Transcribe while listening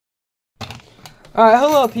Alright,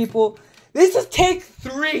 hello people. This is take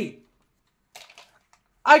 3.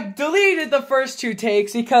 I deleted the first 2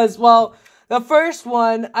 takes because, well, the first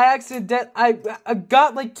one, I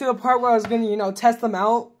got, like, to the part where I was gonna, test them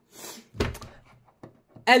out.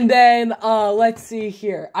 And then, let's see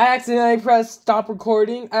here. I accidentally pressed stop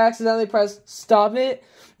recording. I accidentally pressed stop it,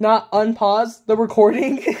 not unpause the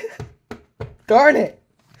recording. Darn it.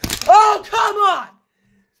 Oh, come on!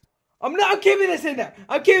 I'm keeping this in there.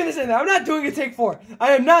 I'm not doing a take 4.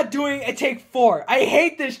 I am not doing a take 4. I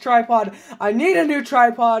hate this tripod. I need a new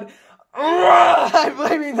tripod. I'm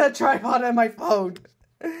blaming that tripod on my phone.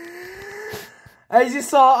 As you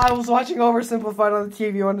saw, I was watching Oversimplified on the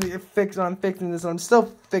TV. I'm fixing this. I'm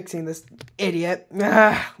still fixing this idiot.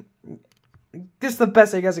 This is the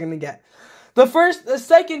best you guys are gonna get. The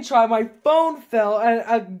second try, my phone fell,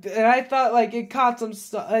 and I thought like it caught some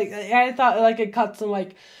stuff. I thought like it caught some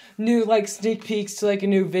like new like sneak peeks to like a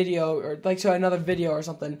new video or like to another video or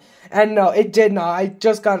something. And no, it did not. I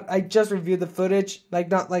just reviewed the footage,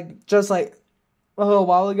 just like a little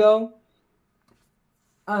while ago.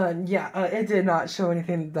 It did not show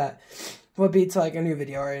anything that would be to like a new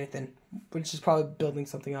video or anything, which is probably building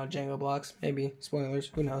something out of Django blocks. Maybe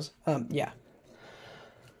spoilers. Who knows? Yeah.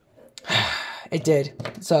 It did.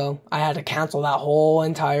 So I had to cancel that whole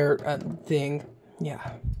entire thing.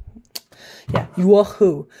 Yeah.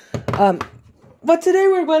 Woohoo. But today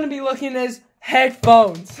we're going to be looking at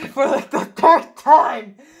headphones for like the 3rd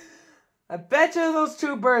time. I bet you those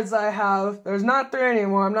 2 birds I have, there's not 3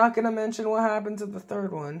 anymore. I'm not going to mention what happened to the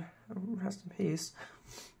 3rd one. Rest in peace.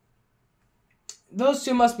 Those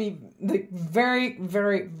 2 must be like very,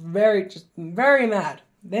 very, very, just very mad.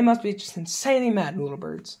 They must be just insanely mad, little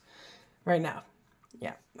birds. Right now.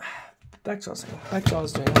 Yeah. Back to what I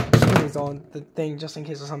was doing. Just on the thing just in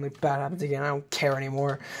case something bad happens again. I don't care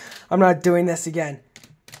anymore. I'm not doing this again.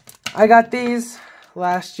 I got these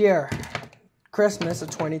last year. Christmas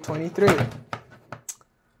of 2023.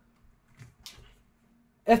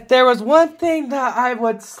 If there was one thing that I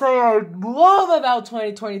would say I love about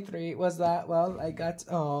 2023 was that, well, I got,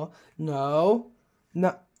 oh,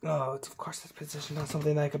 of course it's positioned on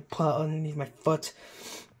something that I could put underneath my foot.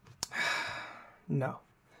 No.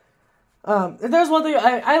 If there's one thing,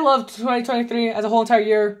 I loved 2023 as a whole entire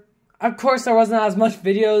year. Of course, there wasn't as much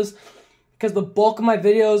videos, because the bulk of my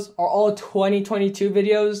videos are all 2022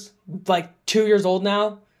 videos, like 2 years old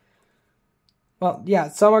now. Well, yeah,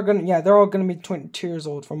 they're all gonna be 22 years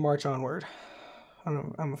old from March onward.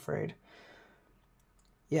 I'm afraid.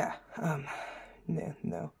 Yeah,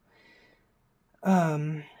 no.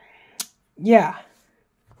 Yeah.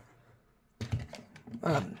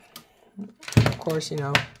 Of course,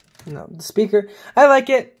 the speaker. I like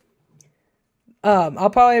it. I'll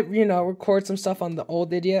probably, record some stuff on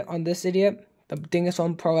this idiot, the Dingus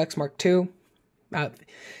Pro X Mark II.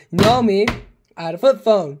 Know me, I had a flip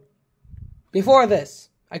phone. Before this,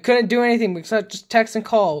 I couldn't do anything except just text and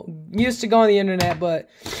call. Used to go on the internet, but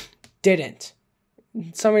didn't. For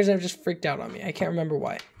some reason, it just freaked out on me. I can't remember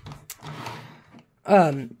why.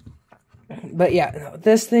 But yeah, no,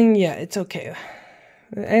 this thing, yeah, it's okay.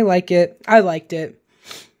 I like it. I liked it.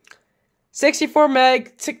 64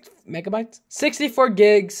 megabytes, 64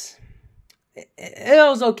 gigs. It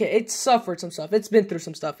was okay. It suffered some stuff. It's been through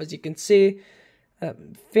some stuff, as you can see.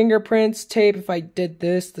 Fingerprints, tape. If I did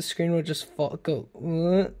this, the screen would just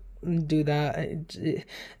do that.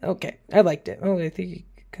 Okay, I liked it. Oh, I think you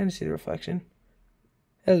can kind of see the reflection.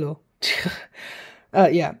 Hello.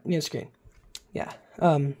 Yeah, new screen. Yeah.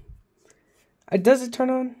 Does it turn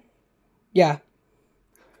on? Yeah.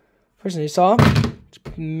 Person you saw,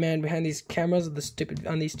 man behind these cameras on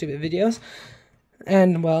these stupid videos,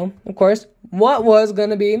 and well, of course, what was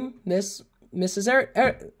gonna be Mrs.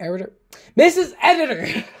 Editor.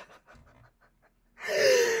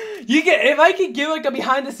 If I could give like a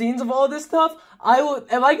behind the scenes of all this stuff, I would.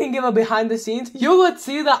 If I can give a behind the scenes, you would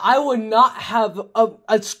see that I would not have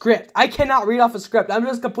a script. I cannot read off a script. I'm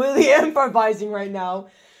just completely improvising right now.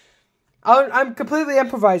 I'm completely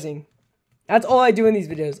improvising. That's all I do in these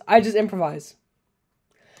videos. I just improvise.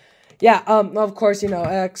 Yeah, of course,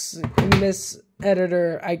 X, Miss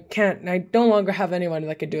Editor, I no longer have anyone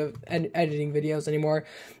that could do editing videos anymore.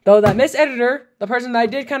 Though that Miss Editor, the person that I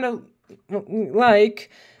did kind of like,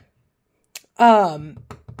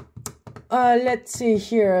 let's see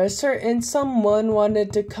here, a certain someone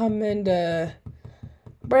wanted to come and,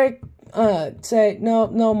 say,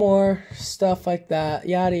 no more stuff like that,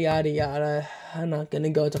 yada, yada, yada. I'm not going to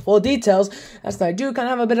go into full details, as I do kind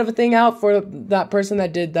of have a bit of a thing out for that person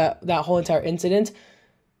that did that whole entire incident,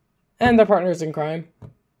 and their partners in crime.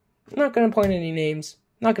 I'm not going to point any names.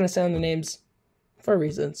 I'm not going to say the names for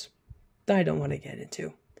reasons. that I don't want to get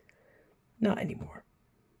into. Not anymore.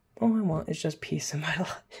 All I want is just peace in my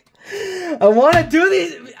life. I want to do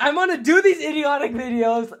these idiotic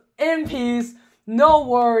videos in peace, no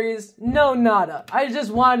worries, no nada. I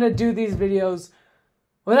just want to do these videos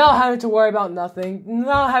without having to worry about nothing,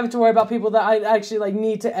 not having to worry about people that I actually like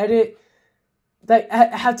need to edit, that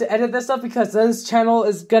have to edit this stuff, because this channel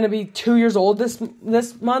is gonna be 2 years old this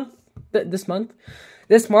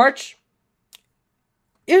March.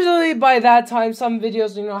 Usually by that time, some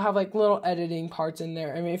videos, have like little editing parts in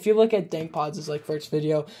there. I mean, if you look at Dank Pods' like first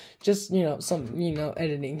video, just, some,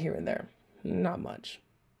 editing here and there. Not much.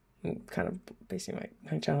 I'm kind of basing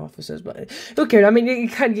my channel off of this, but who cares? I mean, you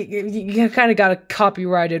kind of got a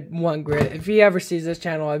copyrighted one grid. If he ever sees this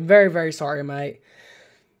channel, I'm very, very sorry, mate.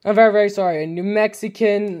 I'm very, very sorry. A New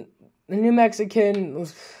Mexican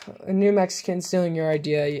stealing your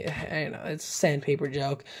idea. I know, it's a sandpaper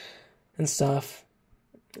joke and stuff.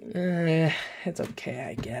 It's okay,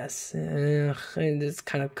 I guess. It's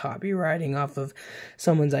kind of copywriting off of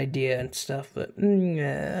someone's idea and stuff, but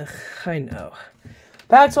I know.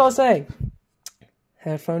 That's what I was saying.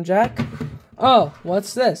 Headphone jack. Oh,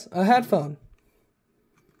 what's this? A headphone.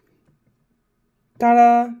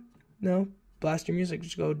 Ta-da! No, blast your music.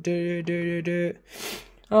 Just go do do do do.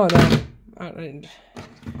 Oh no!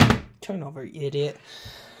 Turn over, you idiot.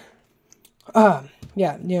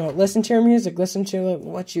 Yeah, listen to your music. Listen to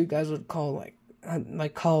what you guys would call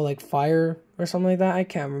fire or something like that. I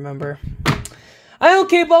can't remember. I don't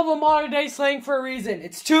keep up with modern day slang for a reason.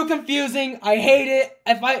 It's too confusing. I hate it.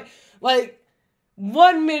 If I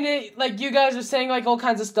 1 minute you guys are saying all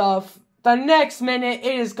kinds of stuff, the next minute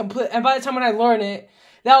it is complete. And by the time when I learn it,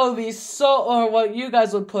 that would be or what you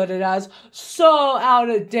guys would put it as, so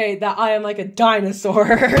out of date that I am like a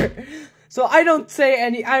dinosaur. So I don't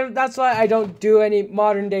say that's why I don't do any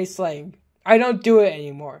modern day slang. I don't do it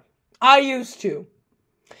anymore. I used to.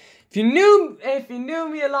 If you knew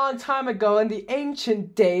me a long time ago in the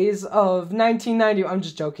ancient days of 1990, I'm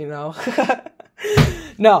just joking though.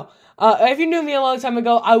 No. If you knew me a long time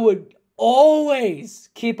ago, I would always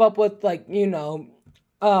keep up with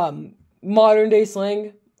modern day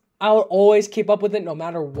slang. I would always keep up with it no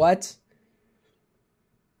matter what.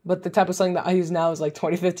 But the type of slang that I use now is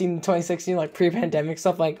 2015, 2016, pre-pandemic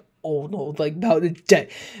stuff, old, about a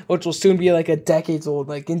decade, which will soon be a decades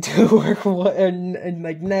old, into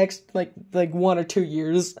and next, 1 or 2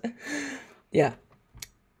 years. Yeah.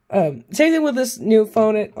 Same thing with this new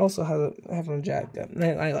phone. It also has a headphone jack.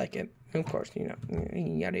 I like it. Of course,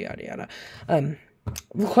 yada, yada, yada. Of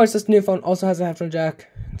course, this new phone also has a headphone jack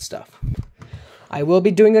and stuff. I will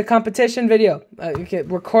be doing a competition video.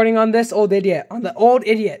 Recording on this old idiot. On the old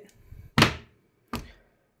idiot.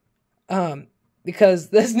 Because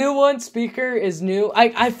this new one, speaker is new.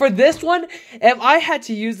 For this one, if I had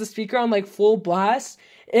to use the speaker on full blast,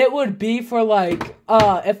 it would be for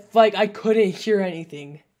if I couldn't hear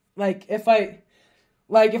anything. If I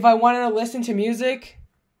wanted to listen to music,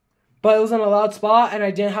 but it was in a loud spot and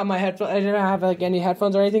I didn't have my headphones, I didn't have any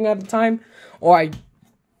headphones or anything at the time, or I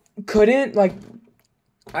couldn't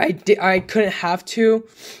I couldn't have to,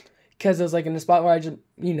 because it was in a spot where I just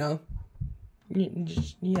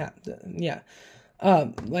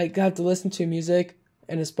I have to listen to music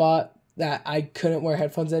in a spot that I couldn't wear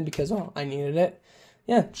headphones in because I needed it.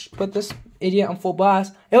 Yeah, just put this idiot on full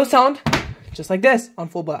blast. It will sound just like this on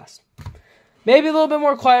full blast. Maybe a little bit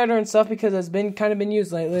more quieter and stuff because it's been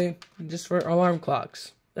used lately just for alarm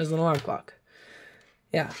clocks. There's an alarm clock.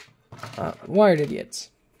 Yeah. Wired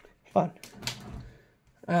idiots. Fun.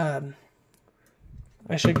 I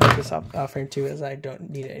should get this off frame too, as I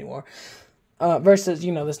don't need it anymore. Versus,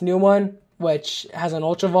 this new one, which has an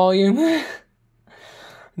ultra volume. a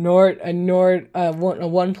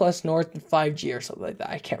OnePlus Nord 5G or something like that.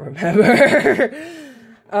 I can't remember.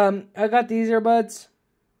 I got these earbuds.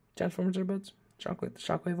 Transformers earbuds.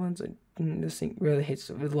 Shockwave ones. This thing really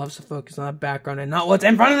loves to focus on the background and not what's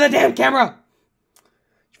in front of the damn camera.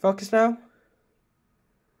 Focus now.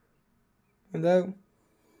 Hello.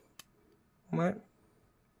 What?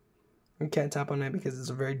 We can't tap on it because it's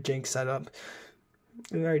a very janky setup.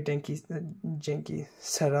 A very janky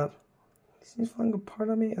setup. Is he falling apart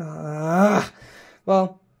on me?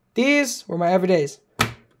 Well, these were my everydays.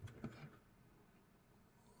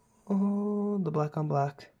 Oh, the black on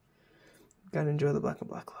black. Gotta enjoy the black on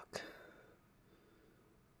black look.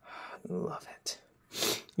 Love it.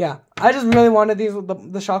 Yeah, I just really wanted these,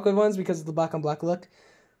 the Shockwave ones, because of the black on black look.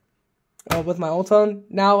 With my old phone,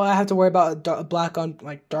 now I have to worry about a black on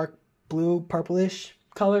dark blue, purplish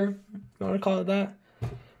color. You want to call it that?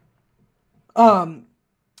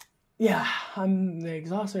 Yeah, I'm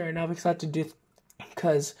exhausted right now because I have to do,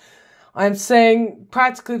 because I'm saying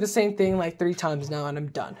practically the same thing like 3 times now, and I'm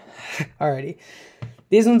done. Alrighty.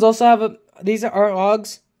 These ones also have these are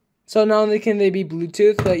AUX. So not only can they be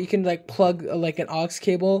Bluetooth, but you can like plug like an aux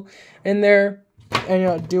cable in there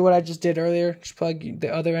and do what I just did earlier. Just plug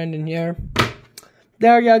the other end in here.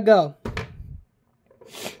 There you go.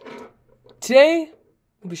 Today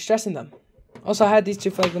we'll be stressing them. Also, I had these two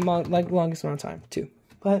for like the longest amount of time too.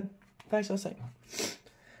 But that's what I was saying.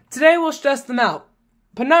 Today we'll stress them out,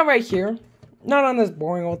 but not right here, not on this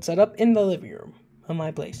boring old setup in the living room of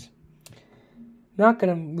my place. Not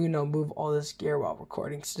gonna, move all this gear while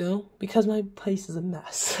recording still, because my place is a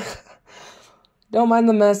mess. Don't mind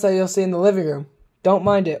the mess that you'll see in the living room. Don't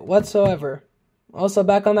mind it whatsoever. Also,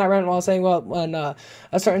 back on that rant while saying, well, when a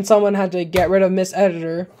certain someone had to get rid of Miss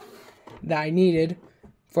Editor that I needed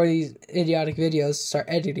for these idiotic videos to start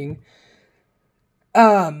editing.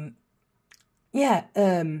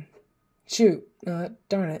 Shoot.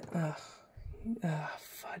 Darn it.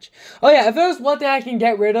 Fudge. Oh yeah, if there's one thing I can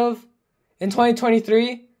get rid of in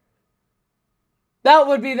 2023, that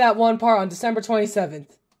would be that one part on December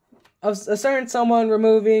 27th of a certain someone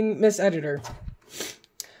removing Miss Editor.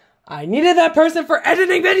 I needed that person for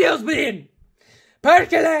editing videos, man.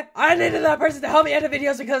 Particularly, I needed that person to help me edit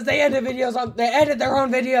videos because they edit their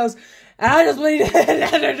own videos, and I just needed an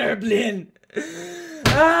editor, blin.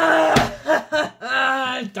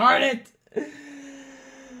 Darn it.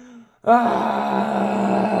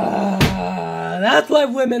 That's why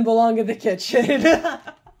women belong in the kitchen.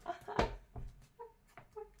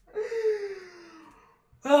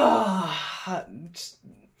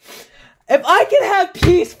 If I could have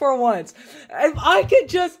peace for once, if I could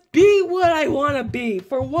just be what I want to be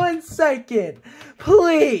for 1 second,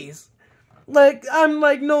 please. Like, I'm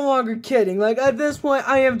like no longer kidding. Like, at this point,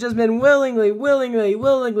 I have just been willingly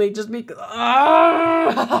just because.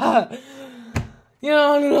 I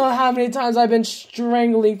don't know how many times I've been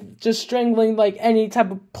strangling like any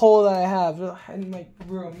type of pole that I have in my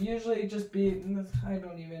room. Usually just be, I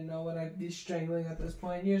don't even know what I'd be strangling at this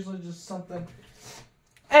point. Usually just something,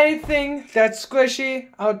 anything that's squishy,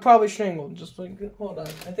 I would probably strangle. Just like, hold on,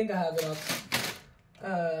 I think I have it off.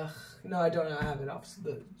 No, I don't. I have it off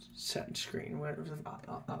the set screen, whatever,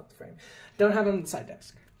 out the frame. Don't have it on the side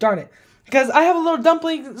desk. Darn it, because I have a little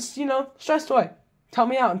dumpling, stressed away. Help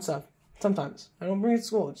me out and stuff. Sometimes. I don't bring it to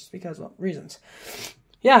school just because, well, reasons.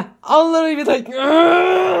 Yeah, I'll literally be like,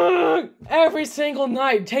 every single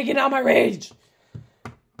night, taking out my rage.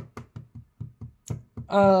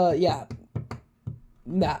 Yeah.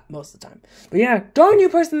 That, most of the time. But yeah, darn you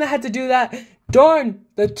person that had to do that. Darn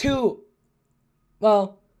the two.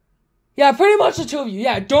 Well, yeah, pretty much the two of you.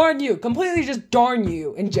 Yeah, darn you. Completely just darn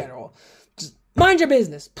you in general. Just mind your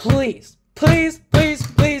business. Please. Please.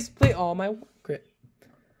 Oh, my grit.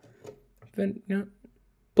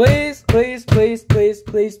 Please.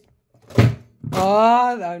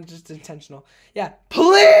 Oh, I'm just intentional. Yeah,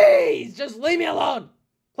 please, just leave me alone.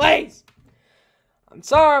 Please. I'm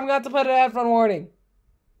sorry, I'm going to have to put a headphone warning.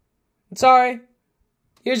 I'm sorry.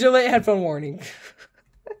 Here's your late headphone warning.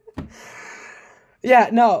 Yeah,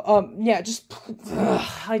 no, yeah, just,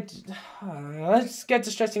 let's get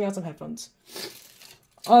to stretching out some headphones.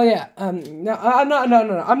 Oh yeah, no,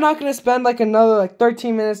 I'm not gonna spend like another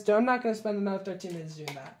 13 minutes. I'm not gonna spend another 13 minutes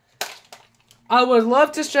doing that. I would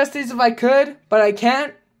love to stress these if I could, but I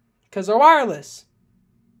can't, because they're wireless.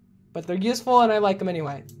 But they're useful and I like them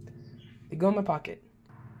anyway. They go in my pocket.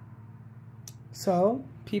 So,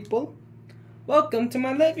 people, welcome to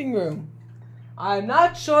my living room. I'm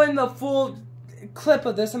not showing the full clip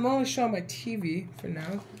of this. I'm only showing my TV for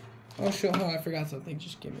now. I'll show how I forgot something.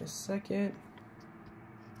 Just give me a second.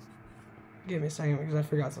 Give me a second because I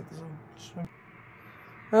forgot something.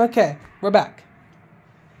 Okay, we're back.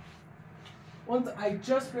 Once I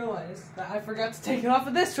just realized that I forgot to take it off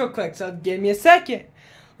of this real quick, so give me a second.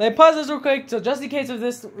 Let me pause this real quick, so just in case if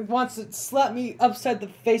this wants to slap me upside the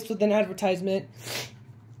face with an advertisement,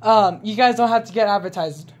 you guys don't have to get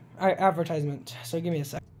advertisement. So give me a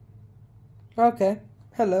second. Okay,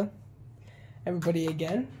 hello, everybody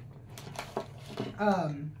again.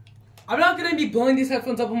 I'm not going to be blowing these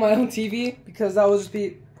headphones up on my own TV because that would just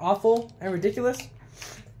be awful and ridiculous.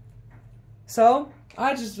 So,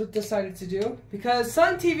 I just decided to do, because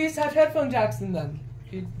some TVs have headphone jacks in them.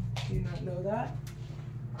 Do you not know that?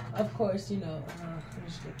 Of course, let me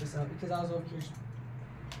just get this out because I was over here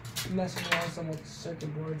messing around with some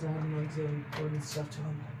circuit boards. I had them auxiliary cord and stuff to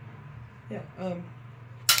them. Yeah, aww.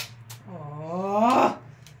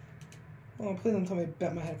 Oh, please don't tell me I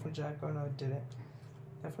bet my headphone jack. Oh, no, I didn't.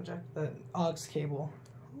 Headphone jack? The aux cable.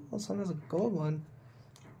 Oh, this one has a gold one.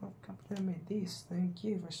 What company made these? Thank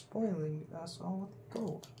you for spoiling us all with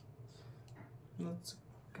gold.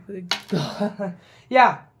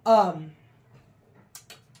 Yeah,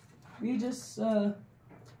 we just, my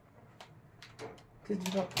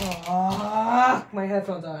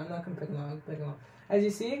headphones are, I'm not gonna pick them up, As you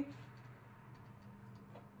see,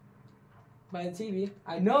 by the TV,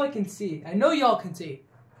 I know I can see, I know y'all can see.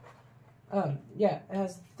 Yeah, it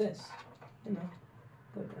has this, you know,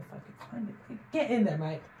 but if I could find it, get in there,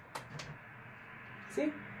 mate.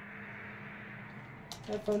 See?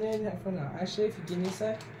 Headphone in, headphone out. Actually, if you give me a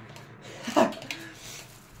sec.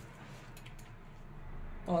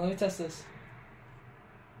 Oh, let me test this.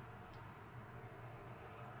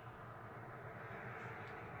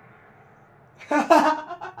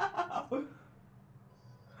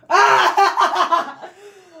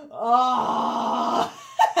 Oh,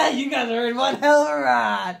 you guys are in one hell of a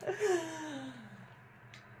ride.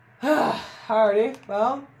 Alrighty,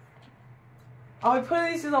 well, I'll be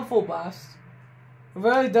putting these things on full blast. It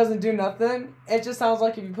really doesn't do nothing. It just sounds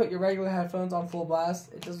like if you put your regular headphones on full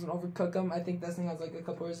blast, it doesn't overcook them. I think this thing has like a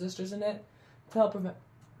couple resistors in it to help prevent.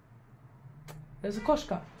 There's a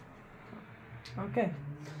Koshka. Okay.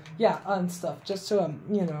 Yeah, and stuff. Just to,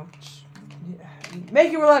 you know,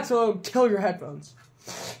 make you relax or kill your headphones.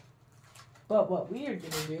 But what we are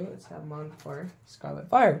going to do is have them on for Scarlet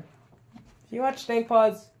Fire. If you watch Stank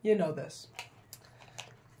Pods, you know this.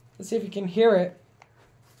 Let's see if you can hear it.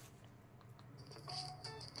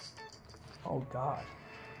 Oh, God.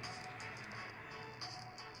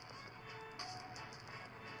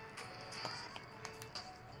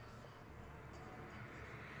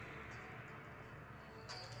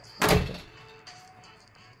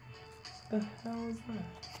 The hell is that?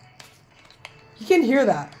 You can hear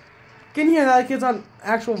that. You can hear that like it's on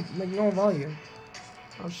actual, like, normal volume.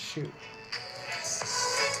 Oh, shoot.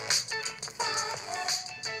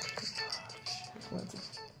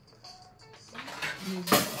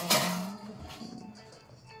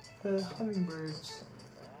 The hummingbirds.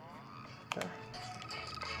 There.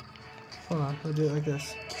 Hold on, we'll do it like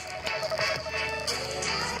this.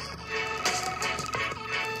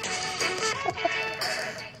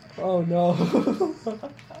 Oh no.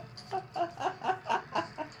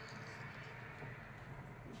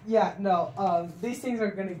 Yeah, no, these things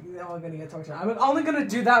are gonna get tortured. I'm only gonna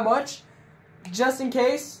do that much, just in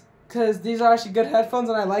case, because these are actually good headphones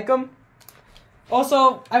and I like them.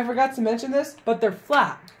 Also, I forgot to mention this, but they're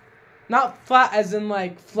flat. Not flat as in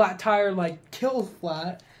like flat tire, like kill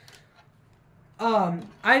flat.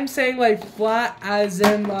 I'm saying like flat as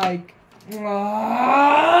in like,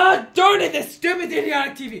 darn it, this stupid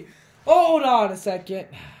idiotic TV. Hold on a second.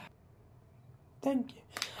 Thank you.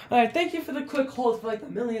 Alright, thank you for the quick hold for like the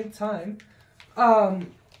millionth time. But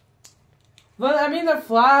I mean they're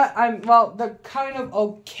flat. Well, they're kind of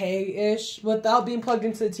okay-ish without being plugged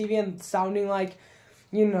into the TV and sounding like,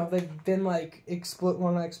 you know, they've been like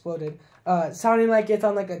exploded. Sounding like it's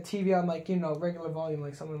on like a TV on like, you know, regular volume,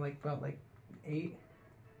 like something like about like 8.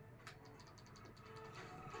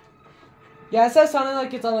 Yeah, it says sounding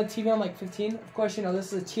like it's on a TV on like 15. Of course, you know,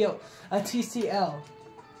 this is a TCL.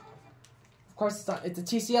 Of course, it's a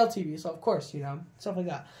TCL TV, so of course, you know, stuff like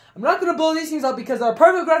that. I'm not going to blow these things up because they're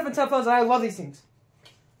perfect reference headphones and I love these things.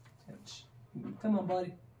 Come on,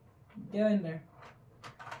 buddy. Get in there.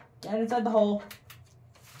 Get inside the hole.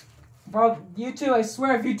 Bro, you too, I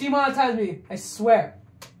swear, if you demonetize me, I swear.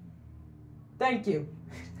 Thank you.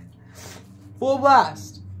 Full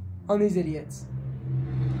blast on these idiots.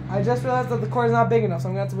 I just realized that the cord is not big enough, so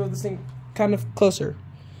I'm going to have to move this thing kind of closer.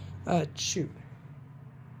 Shoot.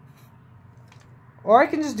 Or I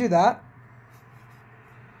can just do that.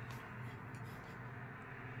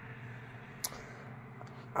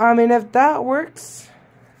 I mean, if that works,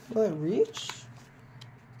 will it reach?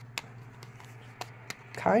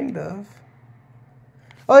 Kind of.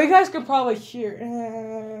 Oh, you guys could probably hear.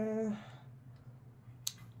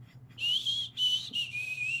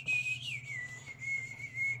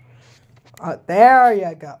 There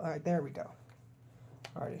you go. All right, there we go.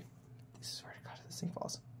 Alrighty. Swear to God, this thing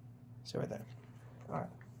falls. See right there. All right.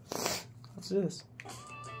 Let's do this.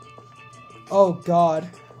 Oh God.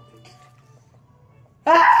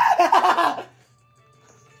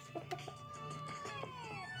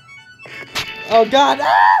 Oh God.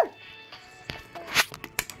 Ah!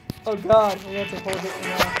 Oh God. We have to hold it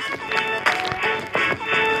now.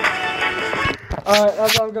 Alright,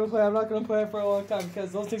 that's all I'm gonna play. I'm not gonna play it for a long time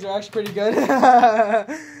because those things are actually pretty good.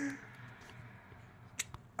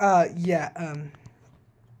 Yeah,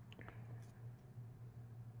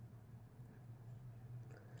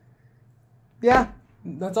 yeah,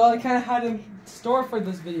 that's all I kind of had in store for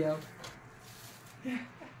this video.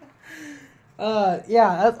 Yeah,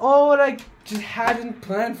 that's all what I just hadn't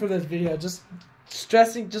planned for this video. Just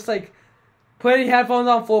stressing, just like putting headphones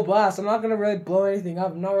on full blast. I'm not gonna really blow anything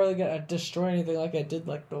up. I'm not really gonna destroy anything like I did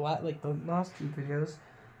like the last few videos.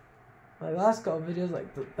 My last couple videos,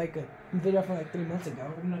 like a video from like 3 months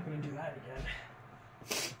ago. I'm not gonna do that again.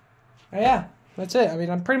 But yeah, that's it. I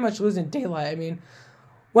mean, I'm pretty much losing daylight. I mean,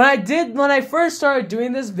 when I first started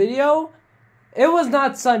doing this video, it was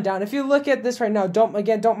not sundown. If you look at this right now, don't mind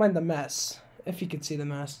the mess. If you can see the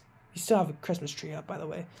mess. You still have a Christmas tree up, by the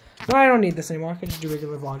way. No, I don't need this anymore. I can just do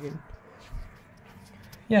regular vlogging.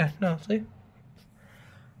 Yeah, no, see?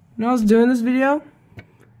 When I was doing this video,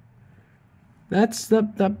 that's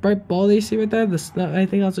that bright ball that you see right there. I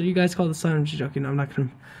think that's what you guys call the sun. I'm just joking. No, I'm not gonna.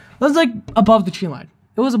 It was like above the tree line.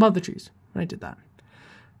 It was above the trees when I did that.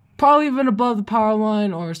 Probably even above the power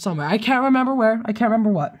line or somewhere. I can't remember where. I can't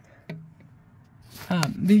remember what.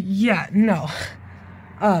 Yeah, no.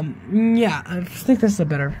 Yeah, I think this is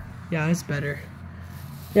better. Yeah, it's better.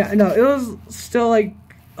 Yeah, no, it was still like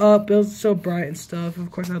up. It was so bright and stuff.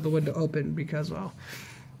 Of course, I had the window open because, well,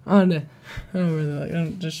 I don't really like.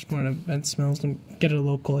 I just want to vent smells and get it a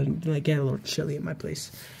little cold and like get a little chilly in my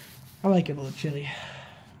place. I like it a little chilly.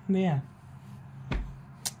 Yeah.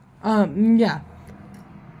 Yeah.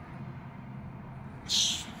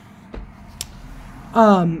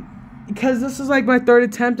 Because this is like my third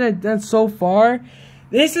attempt and so far,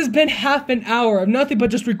 this has been half an hour of nothing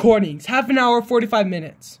but just recordings. Half an hour, 45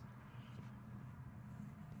 minutes.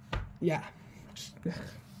 Yeah. I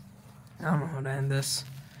don't know how to end this.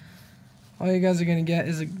 All you guys are gonna get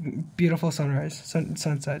is a beautiful sunrise,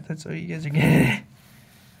 sunset. That's all you guys are getting.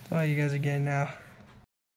 That's all you guys are getting now.